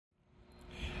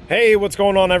Hey, what's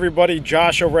going on everybody?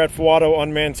 Josh over at Fowado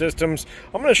Unmanned Systems.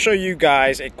 I'm going to show you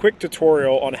guys a quick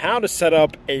tutorial on how to set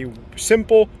up a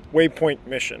simple waypoint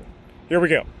mission. Here we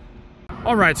go.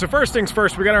 Alright, so first things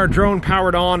first, we got our drone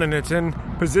powered on and it's in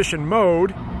position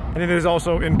mode, and it is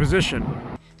also in position.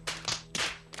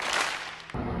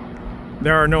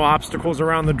 There are no obstacles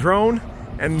around the drone,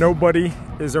 and nobody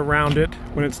is around it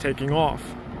when it's taking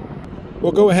off.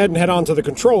 We'll go ahead and head on to the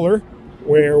controller,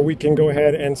 where we can go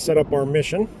ahead and set up our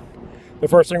mission. The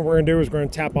first thing we're going to do is we're going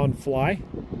to tap on fly,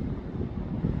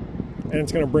 and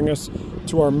it's going to bring us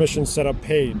to our mission setup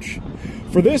page.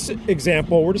 For this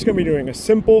example, we're just going to be doing a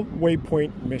simple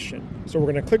waypoint mission. So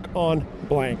we're going to click on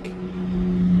blank.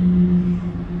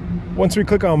 Once we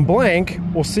click on blank,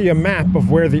 we'll see a map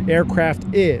of where the aircraft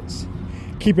is.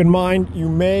 Keep in mind, you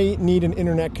may need an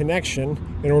internet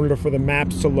connection in order for the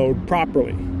maps to load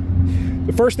properly.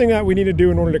 The first thing that we need to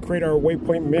do in order to create our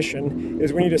waypoint mission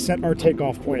is we need to set our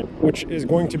takeoff point, which is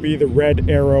going to be the red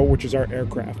arrow, which is our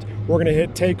aircraft. We're going to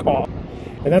hit takeoff,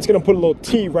 and that's going to put a little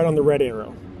T right on the red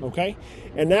arrow, okay?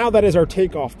 And now that is our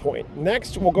takeoff point.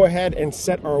 Next, we'll go ahead and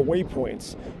set our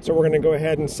waypoints. So we're going to go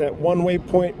ahead and set one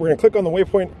waypoint. We're going to click on the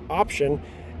waypoint option,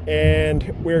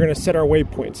 and we're going to set our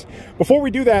waypoints. Before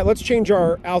we do that, let's change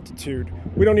our altitude.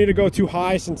 We don't need to go too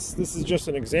high since this is just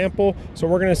an example, so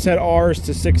we're going to set ours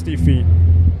to 60 feet.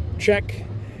 Check.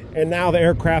 And now the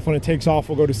aircraft, when it takes off,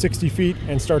 will go to 60 feet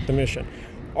and start the mission.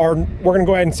 We're going to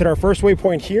go ahead and set our first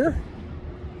waypoint here.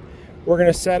 We're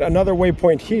going to set another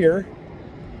waypoint here,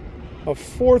 a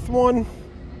fourth one,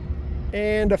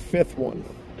 and a fifth one.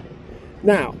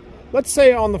 Now, let's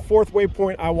say on the fourth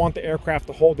waypoint, I want the aircraft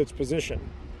to hold its position.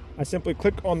 I simply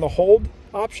click on the hold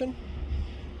option,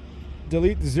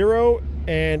 delete 0,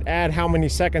 and add how many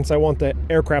seconds I want the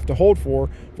aircraft to hold for.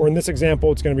 For in this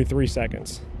example, it's going to be 3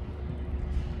 seconds.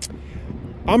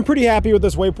 I'm pretty happy with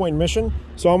this waypoint mission,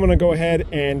 so I'm going to go ahead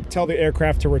and tell the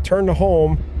aircraft to return to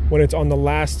home when it's on the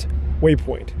last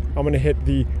waypoint. I'm going to hit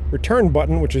the return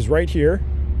button, which is right here,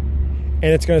 and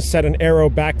it's going to set an arrow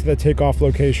back to the takeoff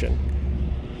location.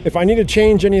 If I need to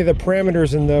change any of the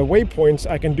parameters in the waypoints,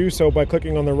 I can do so by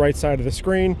clicking on the right side of the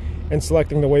screen and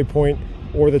selecting the waypoint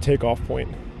or the takeoff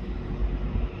point.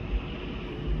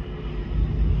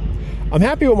 I'm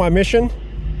happy with my mission.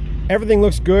 Everything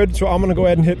looks good, so I'm going to go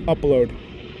ahead and hit upload.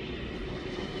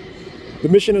 The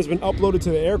mission has been uploaded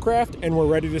to the aircraft and we're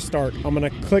ready to start. I'm going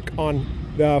to click on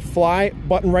the fly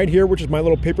button right here, which is my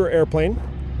little paper airplane.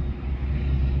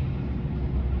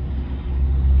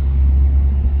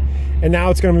 And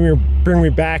now it's going to bring me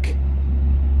back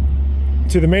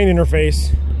to the main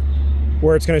interface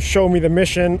where it's going to show me the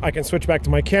mission. I can switch back to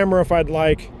my camera if I'd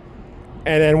like.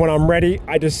 And then when I'm ready,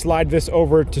 I just slide this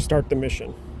over to start the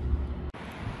mission.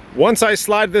 Once I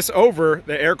slide this over,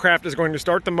 the aircraft is going to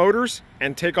start the motors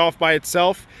and take off by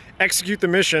itself, execute the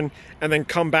mission, and then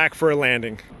come back for a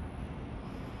landing.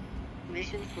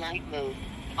 Mission flight mode,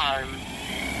 arm.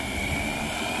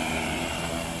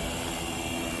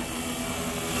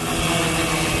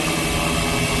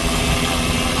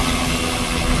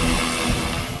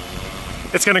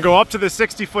 It's going to go up to the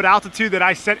 60-foot altitude that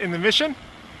I set in the mission,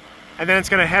 and then it's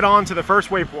going to head on to the first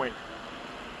waypoint.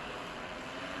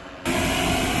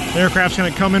 The aircraft's going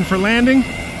to come in for landing,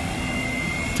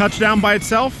 touch down by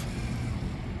itself,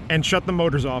 and shut the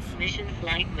motors off. Mission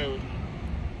flight mode.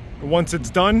 Once it's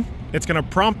done, it's going to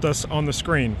prompt us on the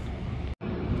screen.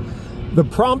 The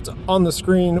prompt on the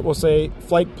screen will say,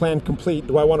 flight plan complete.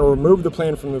 Do I want to remove the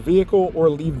plan from the vehicle or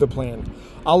leave the plan?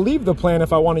 I'll leave the plan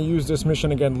if I want to use this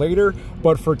mission again later,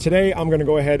 but for today, I'm going to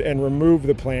go ahead and remove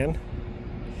the plan,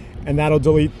 and that'll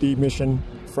delete the mission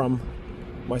from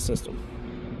my system.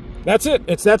 That's it.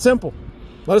 It's that simple.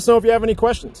 Let us know if you have any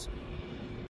questions.